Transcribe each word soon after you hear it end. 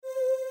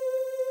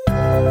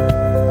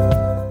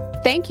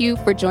Thank you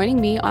for joining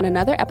me on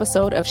another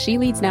episode of She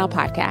Leads Now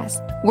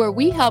podcast, where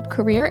we help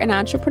career and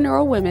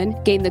entrepreneurial women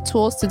gain the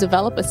tools to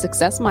develop a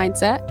success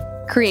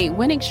mindset, create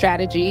winning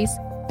strategies,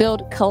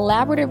 build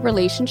collaborative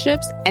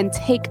relationships, and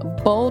take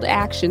bold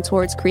action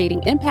towards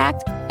creating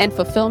impact and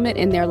fulfillment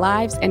in their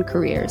lives and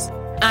careers.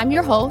 I'm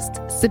your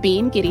host,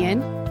 Sabine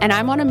Gideon, and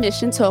I'm on a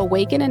mission to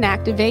awaken and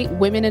activate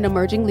women and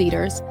emerging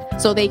leaders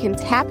so they can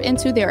tap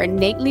into their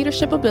innate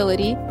leadership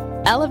ability,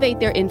 elevate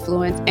their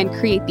influence, and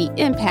create the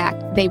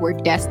impact they were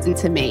destined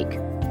to make.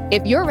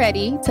 If you're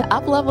ready to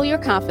uplevel your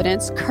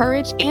confidence,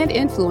 courage, and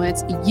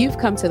influence, you've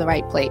come to the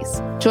right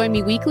place. Join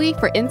me weekly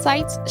for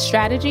insights,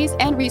 strategies,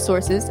 and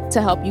resources to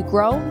help you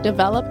grow,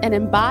 develop, and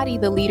embody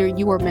the leader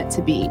you were meant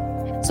to be,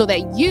 so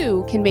that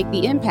you can make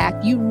the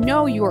impact you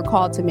know you are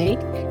called to make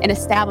and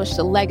establish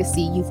the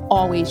legacy you've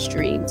always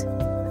dreamed.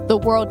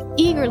 The world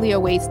eagerly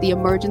awaits the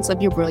emergence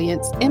of your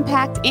brilliance,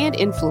 impact, and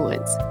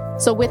influence.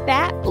 So with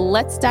that,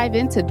 let's dive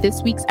into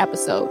this week's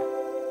episode.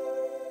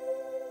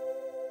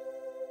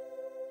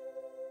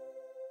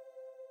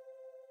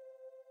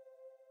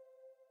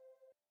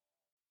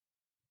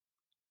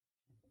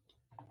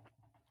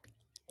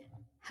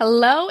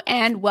 Hello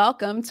and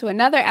welcome to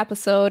another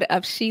episode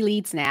of She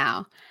Leads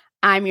Now.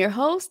 I'm your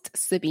host,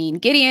 Sabine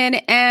Gideon,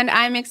 and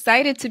I'm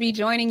excited to be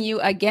joining you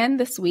again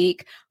this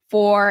week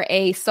for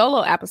a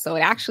solo episode.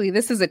 Actually,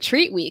 this is a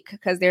treat week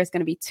because there's going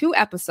to be 2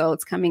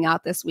 episodes coming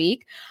out this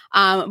week.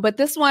 But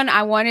this one,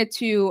 I wanted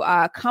to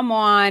come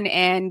on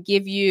and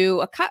give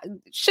you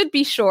should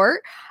be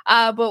short,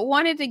 but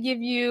wanted to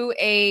give you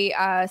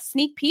a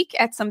sneak peek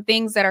at some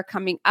things that are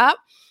coming up.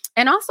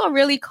 And also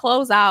really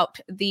close out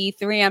the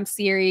 3M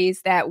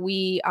series that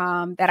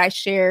that I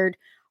shared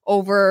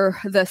over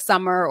the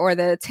summer or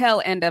the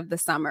tail end of the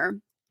summer.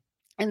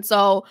 And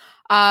so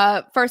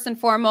first and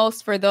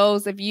foremost, for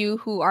those of you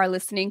who are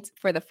listening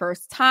for the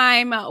first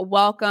time,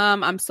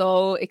 welcome. I'm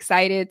so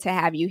excited to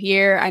have you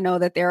here. I know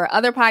that there are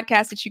other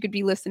podcasts that you could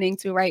be listening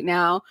to right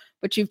now,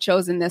 but you've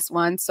chosen this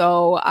one.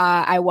 So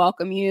I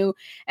welcome you.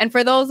 And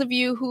for those of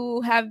you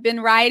who have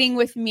been riding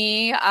with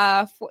me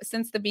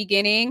since the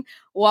beginning,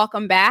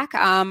 welcome back.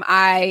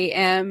 I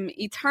am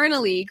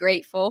eternally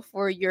grateful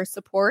for your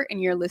support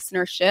and your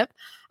listenership.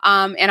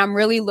 And I'm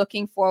really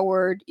looking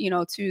forward,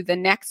 to the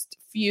next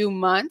few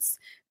months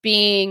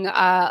being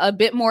a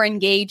bit more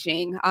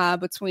engaging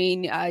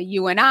between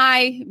you and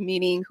I,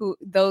 meaning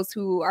those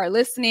who are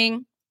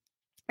listening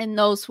and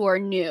those who are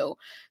new.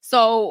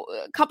 So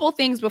a couple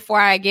things before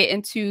I get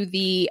into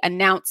the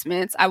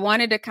announcements. I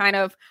wanted to kind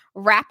of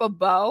wrap a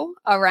bow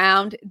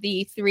around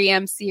the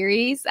 3M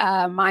series,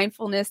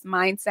 Mindfulness,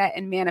 Mindset,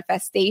 and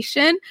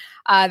Manifestation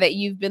that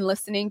you've been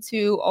listening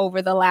to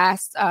over the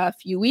last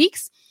few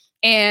weeks.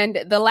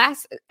 And the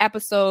last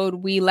episode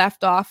we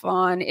left off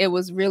on, it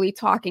was really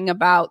talking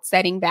about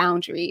setting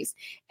boundaries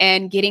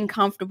and getting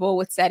comfortable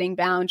with setting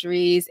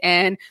boundaries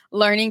and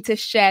learning to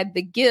shed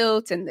the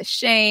guilt and the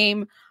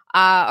shame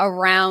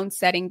around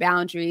setting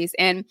boundaries.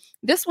 And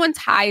this one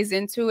ties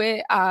into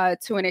it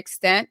to an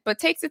extent, but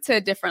takes it to a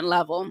different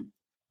level.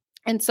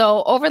 And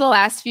so over the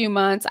last few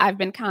months, I've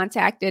been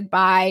contacted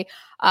by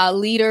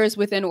leaders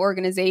within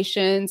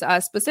organizations,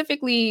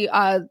 specifically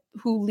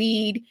who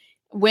lead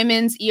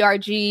women's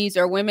ERGs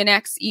or Women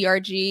X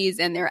ERGs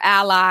and their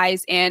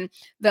allies. And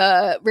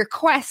the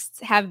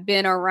requests have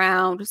been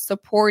around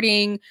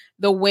supporting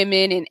the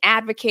women in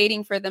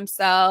advocating for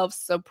themselves,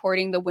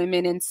 supporting the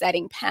women in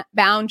setting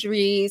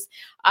boundaries,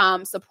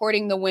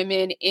 supporting the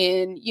women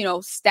in,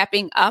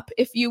 stepping up,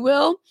 if you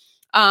will,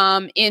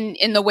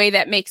 in the way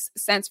that makes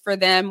sense for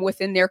them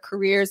within their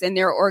careers and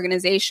their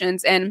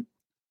organizations. And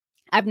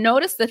I've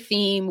noticed the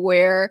theme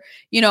where,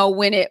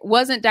 when it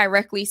wasn't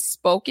directly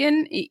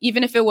spoken,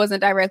 even if it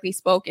wasn't directly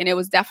spoken, it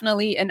was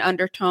definitely an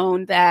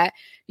undertone that,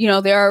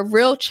 there are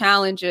real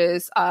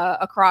challenges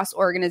across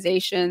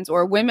organizations,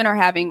 or women are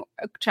having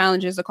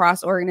challenges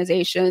across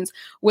organizations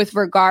with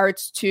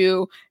regards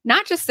to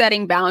not just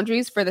setting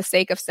boundaries for the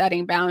sake of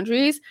setting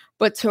boundaries,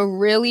 but to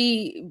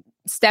really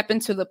step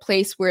into the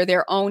place where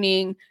they're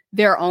owning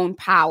their own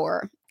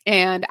power.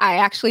 And I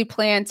actually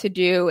plan to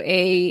do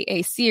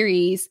a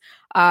series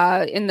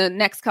in the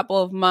next couple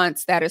of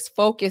months that is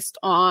focused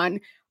on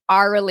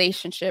our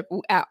relationship,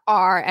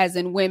 our as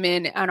in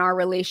women, and our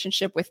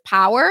relationship with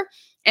power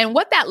and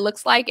what that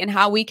looks like and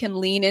how we can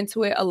lean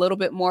into it a little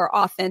bit more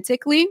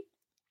authentically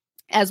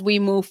as we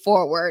move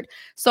forward.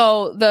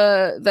 So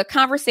the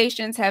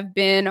conversations have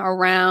been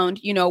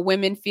around,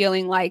 women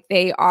feeling like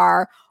they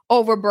are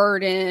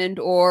overburdened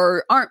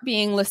or aren't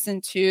being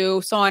listened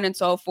to, so on and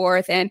so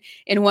forth. And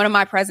in one of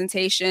my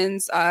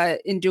presentations,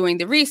 in doing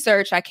the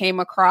research, I came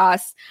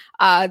across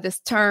this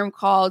term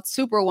called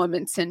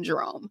Superwoman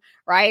syndrome,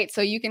 right?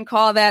 So you can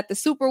call that the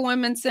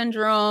Superwoman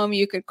syndrome.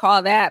 You could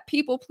call that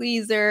people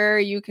pleaser.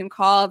 You can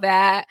call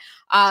that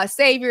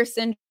savior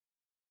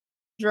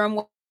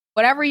syndrome,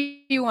 whatever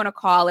you want to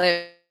call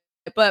it.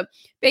 But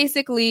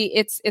basically,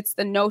 it's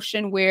the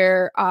notion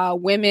where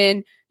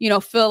women,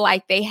 feel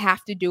like they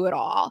have to do it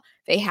all.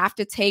 They have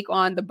to take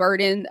on the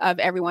burden of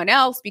everyone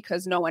else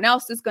because no one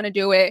else is going to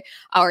do it,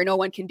 or no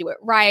one can do it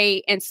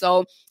right. And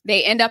so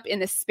they end up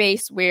in a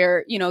space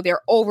where,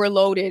 they're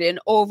overloaded and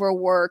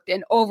overworked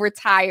and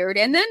overtired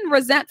and then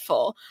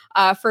resentful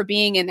for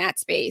being in that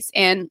space.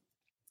 And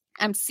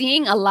I'm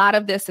seeing a lot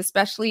of this,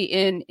 especially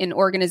in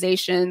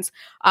organizations,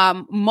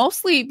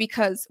 mostly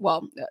because,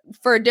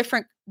 for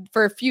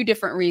a few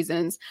different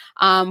reasons.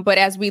 But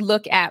as we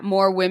look at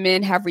more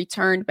women have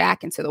returned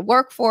back into the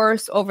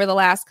workforce over the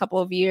last couple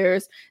of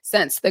years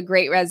since the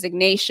Great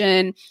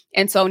Resignation.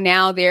 And so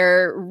now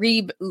they're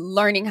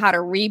learning how to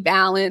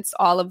rebalance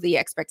all of the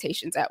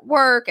expectations at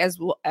work as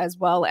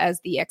well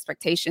as the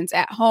expectations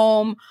at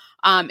home,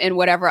 and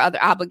whatever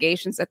other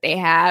obligations that they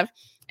have.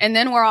 And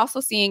then we're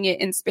also seeing it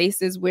in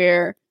spaces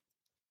where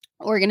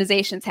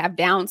organizations have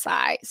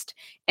downsized,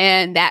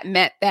 and that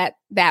meant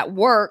that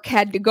work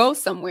had to go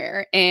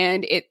somewhere,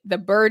 and the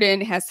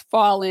burden has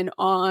fallen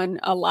on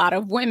a lot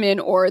of women,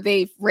 or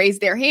they've raised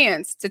their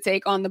hands to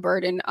take on the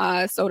burden,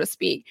 so to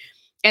speak.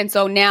 And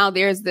so now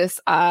there's this,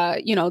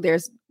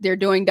 they're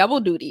doing double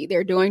duty,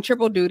 they're doing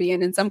triple duty,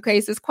 and in some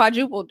cases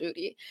quadruple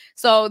duty.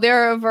 So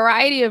there are a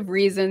variety of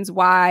reasons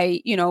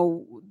why,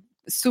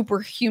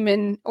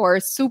 superhuman or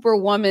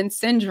superwoman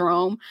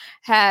syndrome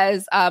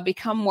has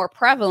become more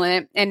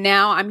prevalent. And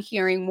now I'm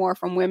hearing more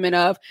from women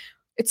of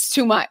it's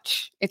too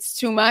much. It's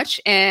too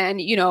much.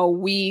 And,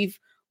 we've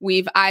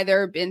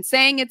either been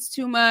saying it's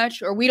too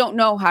much, or we don't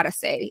know how to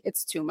say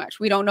it's too much.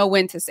 We don't know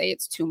when to say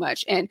it's too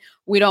much. And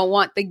we don't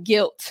want the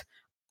guilt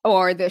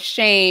or the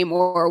shame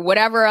or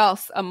whatever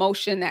else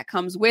emotion that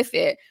comes with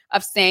it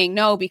of saying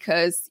no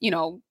because,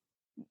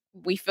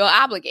 we feel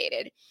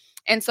obligated.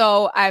 And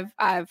so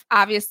I've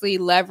obviously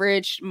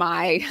leveraged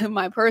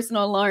my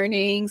personal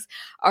learnings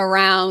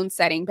around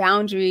setting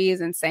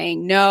boundaries and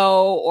saying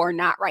no or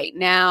not right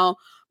now.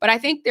 But I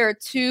think there are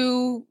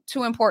two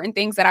important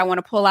things that I want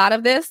to pull out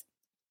of this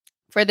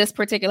for this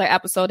particular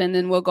episode, and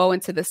then we'll go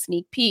into the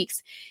sneak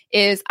peeks.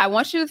 Is I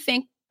want you to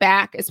think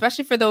back,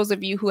 especially for those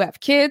of you who have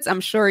kids.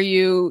 I'm sure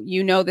you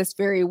know this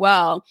very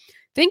well.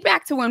 Think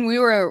back to when we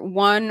were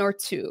 1 or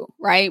 2,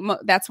 right?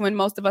 That's when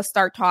most of us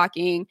start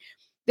talking.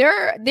 There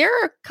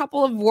are a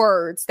couple of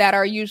words that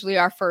are usually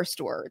our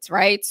first words,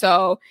 right?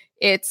 So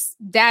it's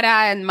dada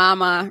and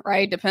mama,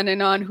 right?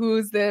 Depending on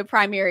who's the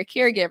primary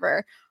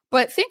caregiver.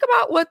 But think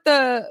about what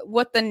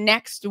the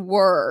next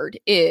word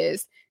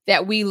is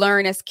that we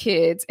learn as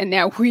kids and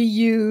that we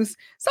use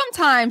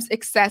sometimes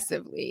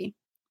excessively.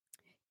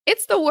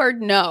 It's the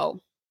word no,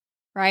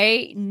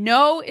 right?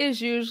 No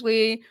is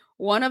usually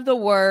one of the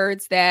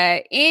words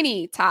that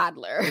any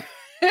toddler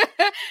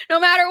no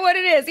matter what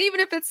it is, even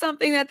if it's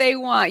something that they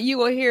want, you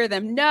will hear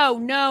them, no,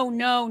 no,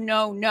 no,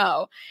 no,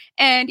 no.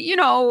 And,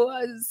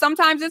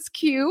 sometimes it's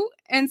cute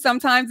and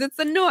sometimes it's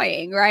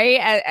annoying,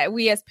 right?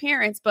 We as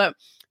parents. But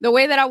the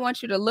way that I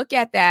want you to look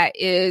at that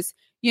is,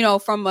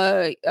 from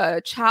a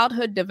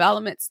childhood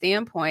development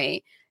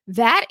standpoint,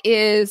 that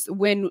is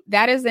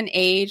an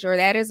age, or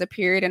that is a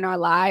period in our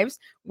lives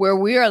where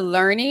we are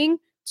learning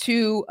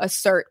to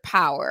assert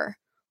power,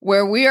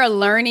 where we are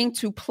learning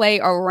to play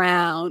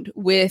around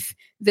with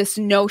this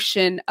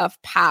notion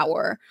of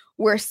power,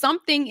 where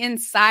something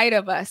inside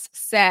of us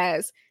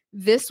says,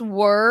 this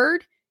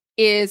word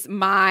is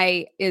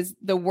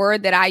the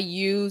word that I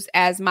use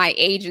as my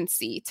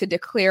agency to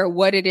declare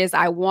what it is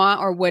I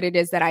want or what it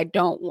is that I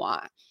don't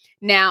want.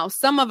 Now,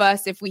 some of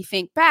us, if we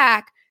think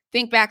back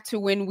to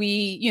when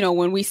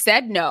we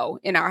said no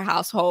in our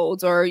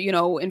households or,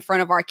 in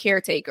front of our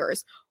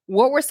caretakers.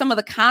 What were some of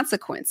the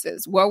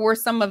consequences? What were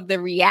some of the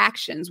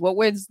reactions? What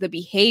was the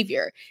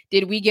behavior?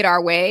 Did we get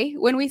our way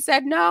when we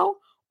said no?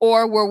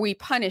 Or were we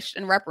punished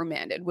and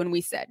reprimanded when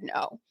we said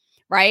no?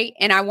 Right?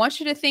 And I want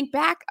you to think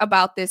back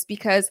about this,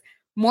 because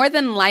more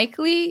than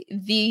likely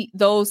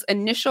those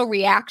initial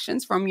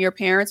reactions from your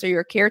parents or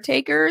your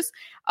caretakers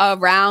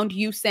around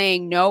you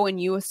saying no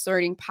and you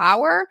asserting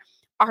power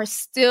are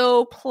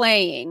still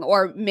playing,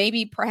 or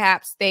maybe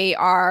perhaps they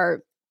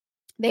are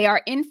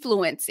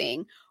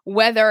influencing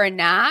whether or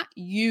not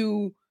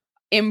you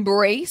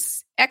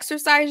embrace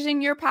exercising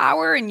your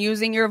power and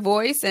using your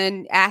voice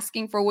and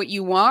asking for what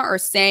you want or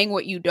saying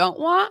what you don't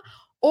want,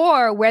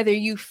 or whether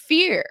you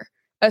fear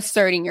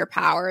asserting your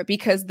power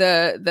because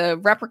the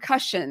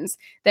repercussions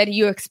that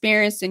you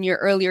experienced in your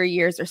earlier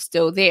years are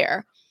still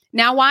there.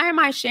 Now, why am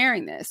I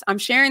sharing this? I'm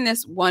sharing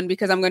this, one,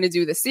 because I'm going to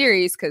do the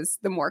series, because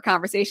the more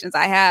conversations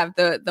I have,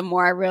 the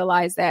more I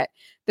realize that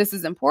this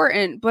is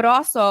important, but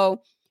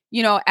also,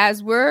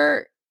 as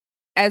we're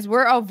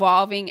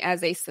evolving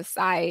as a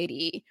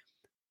society,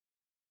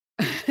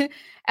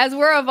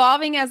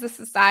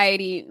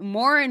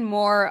 more and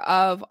more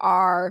of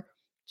our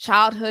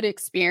childhood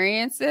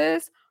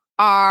experiences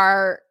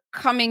are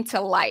coming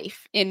to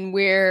life in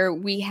where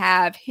we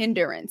have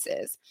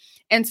hindrances.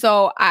 And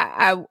so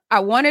I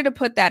wanted to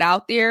put that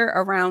out there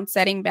around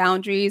setting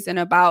boundaries and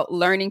about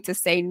learning to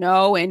say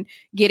no and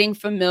getting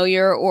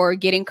familiar or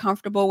getting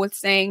comfortable with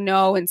saying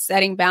no and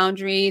setting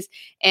boundaries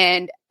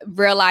and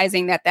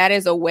realizing that that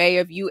is a way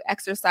of you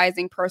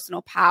exercising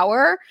personal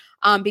power,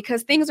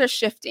 because things are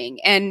shifting,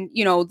 and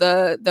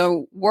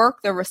the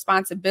work, the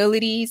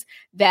responsibilities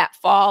that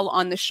fall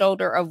on the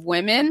shoulder of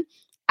women,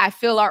 I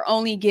feel are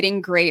only getting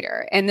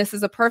greater. And this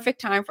is a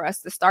perfect time for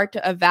us to start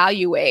to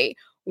evaluate,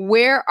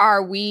 where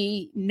are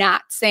we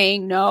not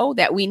saying no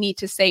that we need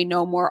to say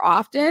no more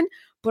often?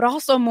 But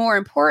also, more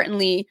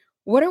importantly,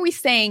 what are we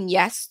saying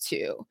yes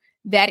to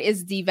that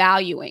is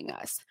devaluing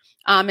us?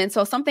 And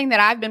so something that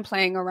I've been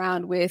playing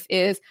around with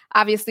is,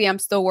 obviously I'm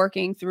still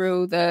working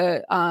through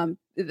the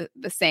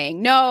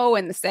saying no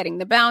and the setting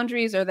the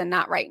boundaries or the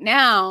not right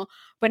now.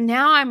 But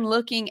now I'm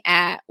looking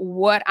at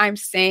what I'm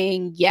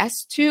saying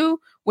yes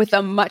to with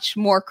a much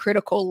more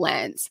critical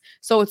lens.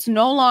 So it's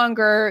no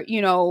longer,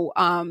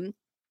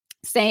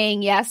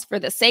 saying yes for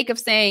the sake of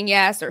saying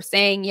yes, or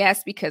saying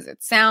yes because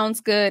it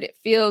sounds good, it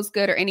feels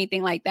good, or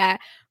anything like that.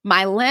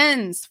 My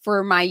lens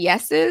for my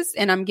yeses,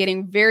 and I'm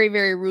getting very,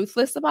 very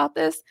ruthless about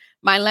this,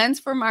 my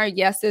lens for my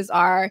yeses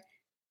are,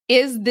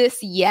 is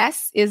this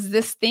yes, is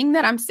this thing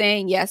that I'm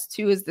saying yes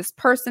to, is this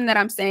person that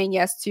I'm saying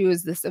yes to,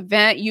 is this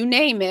event, you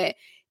name it,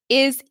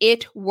 is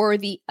it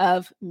worthy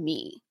of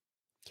me?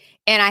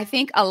 And I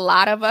think a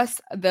lot of us,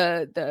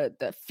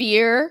 the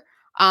fear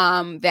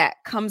that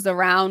comes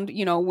around,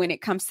 when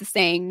it comes to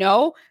saying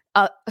no,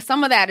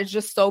 some of that is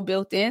just so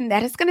built in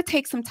that it's going to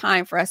take some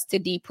time for us to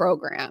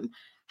deprogram.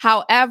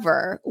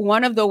 However,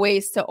 one of the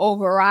ways to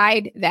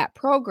override that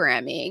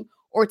programming,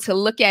 or to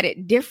look at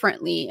it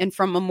differently and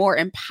from a more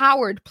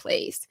empowered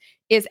place,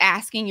 is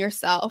asking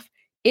yourself,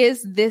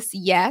 is this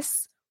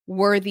yes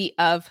worthy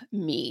of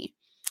me?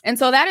 And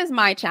so that is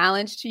my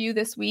challenge to you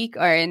this week,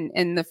 or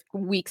in the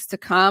weeks to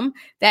come,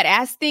 that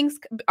as things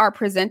are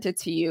presented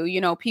to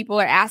you,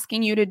 people are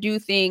asking you to do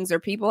things, or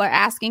people are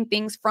asking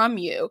things from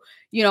you,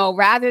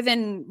 rather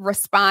than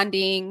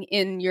responding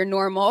in your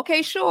normal,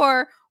 okay,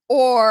 sure,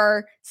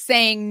 or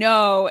saying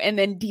no and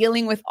then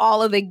dealing with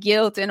all of the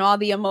guilt and all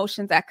the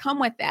emotions that come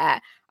with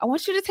that, I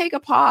want you to take a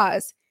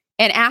pause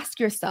and ask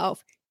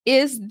yourself,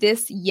 is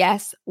this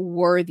yes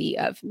worthy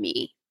of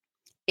me?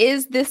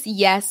 Is this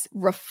yes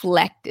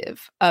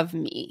reflective of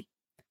me,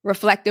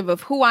 reflective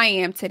of who I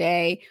am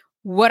today,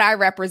 what I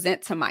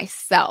represent to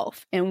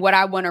myself, and what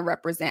I want to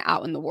represent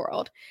out in the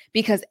world?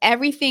 Because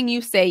everything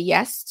you say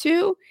yes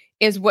to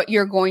is what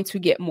you're going to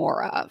get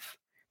more of,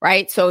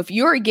 right? So if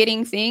you're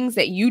getting things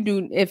that you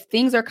do, if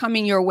things are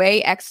coming your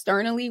way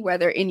externally,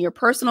 whether in your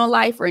personal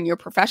life or in your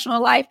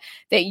professional life,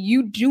 that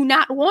you do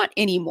not want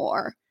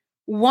anymore,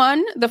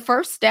 the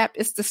first step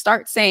is to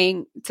start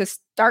saying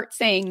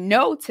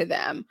no to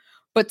them.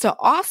 But to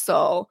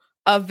also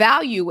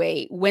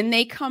evaluate, when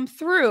they come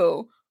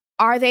through,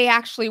 are they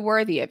actually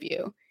worthy of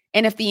you?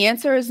 And if the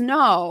answer is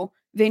no,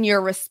 then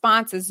your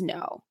response is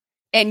no.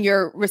 And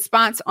your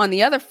response on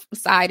the other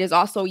side is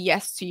also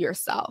yes to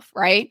yourself,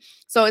 right?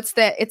 So it's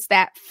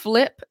that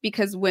flip,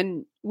 because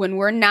when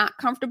we're not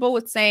comfortable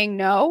with saying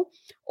no,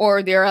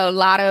 or there are a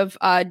lot of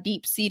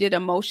deep-seated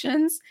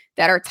emotions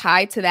that are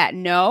tied to that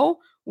no,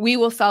 we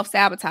will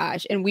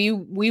self-sabotage, and we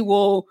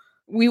will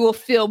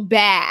feel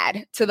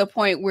bad to the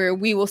point where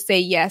we will say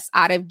yes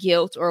out of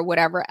guilt or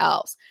whatever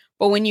else.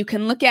 But when you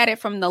can look at it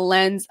from the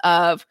lens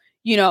of,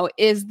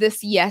 is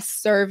this yes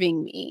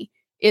serving me?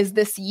 Is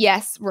this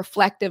yes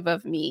reflective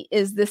of me?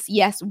 Is this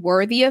yes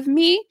worthy of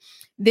me?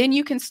 Then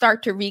you can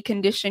start to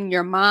recondition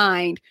your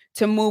mind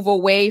to move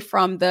away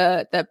from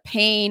the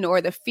pain or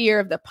the fear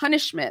of the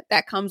punishment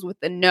that comes with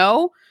the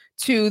no,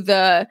 to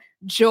the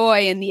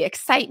joy and the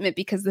excitement,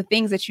 because the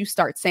things that you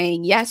start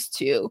saying yes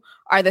to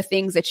are the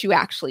things that you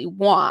actually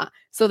want,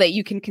 so that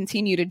you can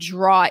continue to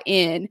draw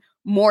in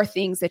more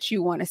things that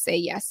you want to say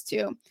yes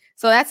to.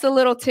 So that's a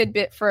little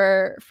tidbit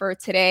for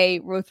today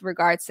with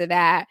regards to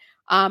that.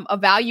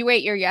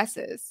 Evaluate your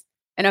yeses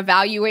and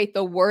evaluate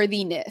the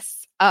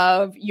worthiness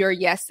of your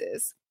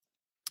yeses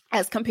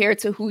as compared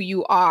to who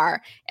you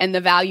are and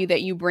the value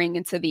that you bring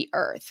into the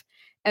earth.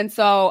 And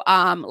so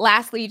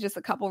lastly, just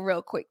a couple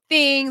real quick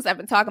things. I've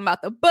been talking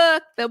about the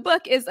book. The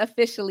book is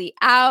officially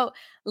out.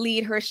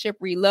 Leadership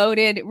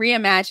Reloaded,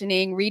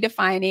 Reimagining,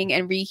 Redefining,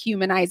 and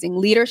Rehumanizing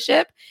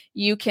Leadership.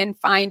 You can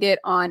find it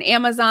on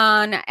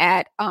Amazon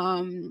at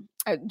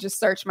just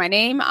search my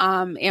name,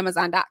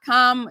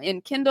 Amazon.com,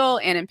 in Kindle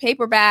and in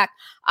paperback.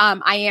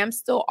 I am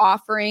still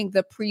offering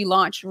the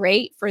pre-launch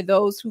rate for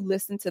those who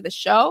listen to the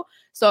show.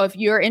 So if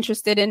you're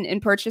interested in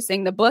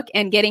purchasing the book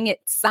and getting it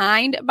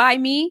signed by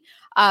me,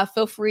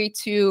 feel free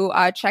to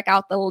check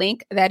out the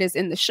link that is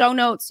in the show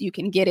notes. You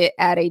can get it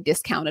at a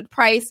discounted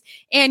price,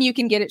 and you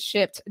can get it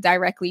shipped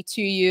directly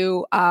to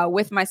you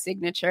with my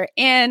signature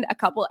and a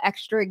couple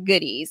extra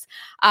goodies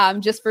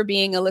just for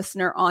being a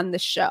listener on the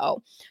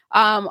show.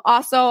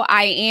 Also,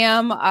 I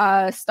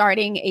am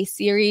starting a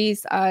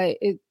series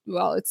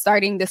it's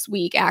starting this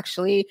week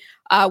actually,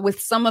 with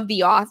some of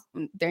the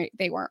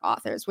they weren't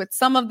authors, with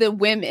some of the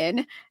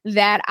women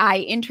that I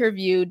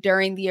interviewed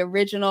during the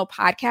original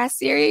podcast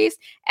series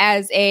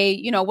as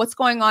what's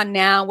going on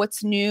now,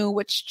 what's new,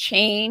 what's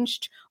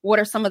changed, what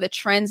are some of the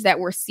trends that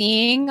we're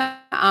seeing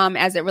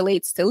as it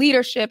relates to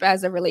leadership,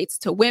 as it relates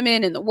to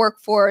women in the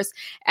workforce,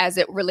 as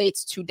it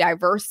relates to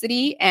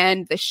diversity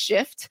and the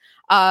shift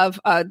of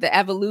the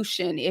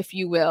evolution, if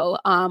you will,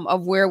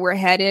 of where we're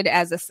headed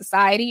as a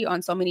society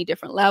on so many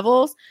different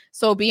levels.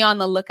 So be on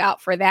the lookout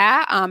for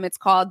that. It's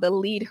called the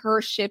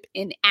Leadership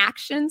in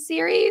Action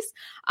series.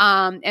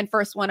 And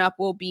first one up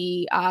will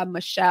be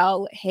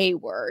Michelle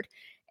Hayward.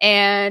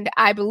 And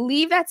I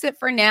believe that's it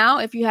for now.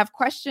 If you have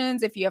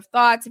questions, if you have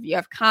thoughts, if you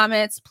have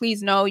comments,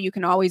 please know you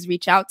can always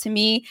reach out to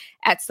me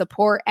at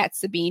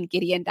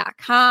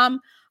support@SabineGideon.com.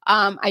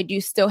 I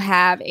do still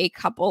have a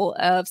couple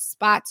of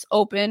spots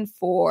open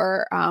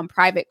for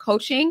private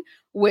coaching,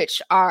 which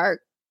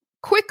are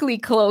quickly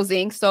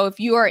closing. So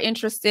if you are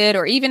interested,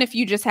 or even if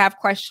you just have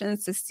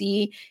questions to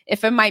see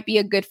if it might be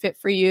a good fit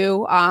for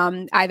you,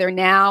 either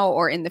now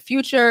or in the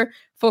future,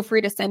 feel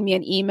free to send me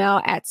an email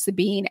at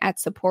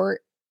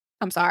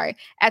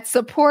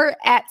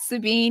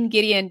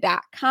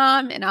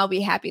support@SabineGideon.com, and I'll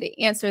be happy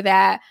to answer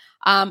that.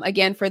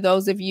 Again, for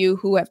those of you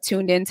who have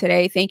tuned in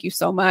today, thank you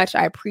so much.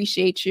 I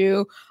appreciate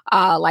you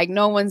like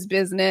no one's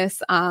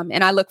business.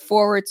 And I look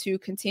forward to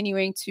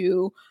continuing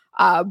to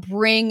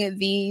bring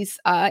these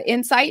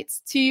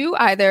insights to you,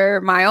 either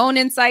my own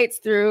insights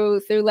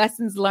through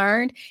lessons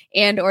learned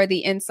and or the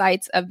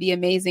insights of the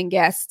amazing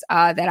guests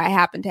that I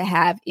happen to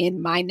have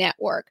in my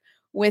network.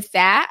 With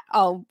that,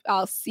 I'll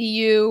see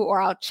you,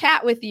 or I'll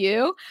chat with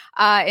you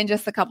in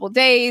just a couple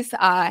days.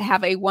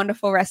 Have a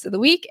wonderful rest of the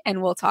week,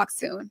 and we'll talk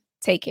soon.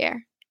 Take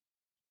care.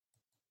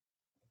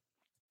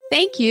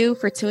 Thank you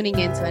for tuning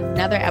in to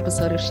another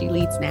episode of She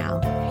Leads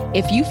Now.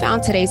 If you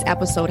found today's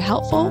episode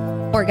helpful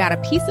or got a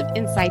piece of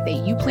insight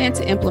that you plan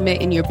to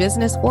implement in your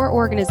business or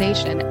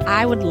organization,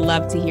 I would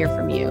love to hear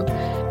from you.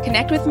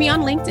 Connect with me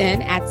on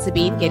LinkedIn at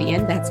Sabine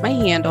Gideon, that's my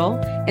handle,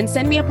 and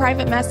send me a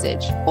private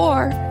message.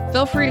 Or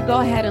feel free to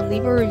go ahead and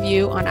leave a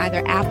review on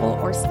either Apple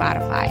or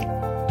Spotify.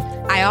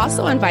 I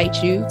also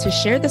invite you to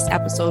share this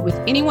episode with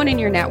anyone in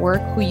your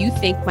network who you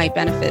think might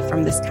benefit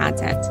from this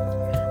content.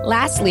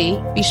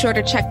 Lastly, be sure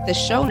to check the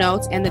show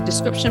notes and the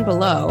description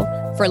below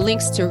for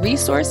links to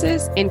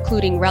resources,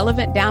 including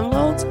relevant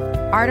downloads,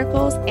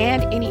 articles,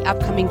 and any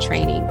upcoming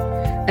training.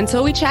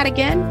 Until we chat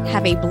again,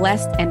 have a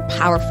blessed and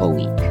powerful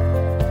week.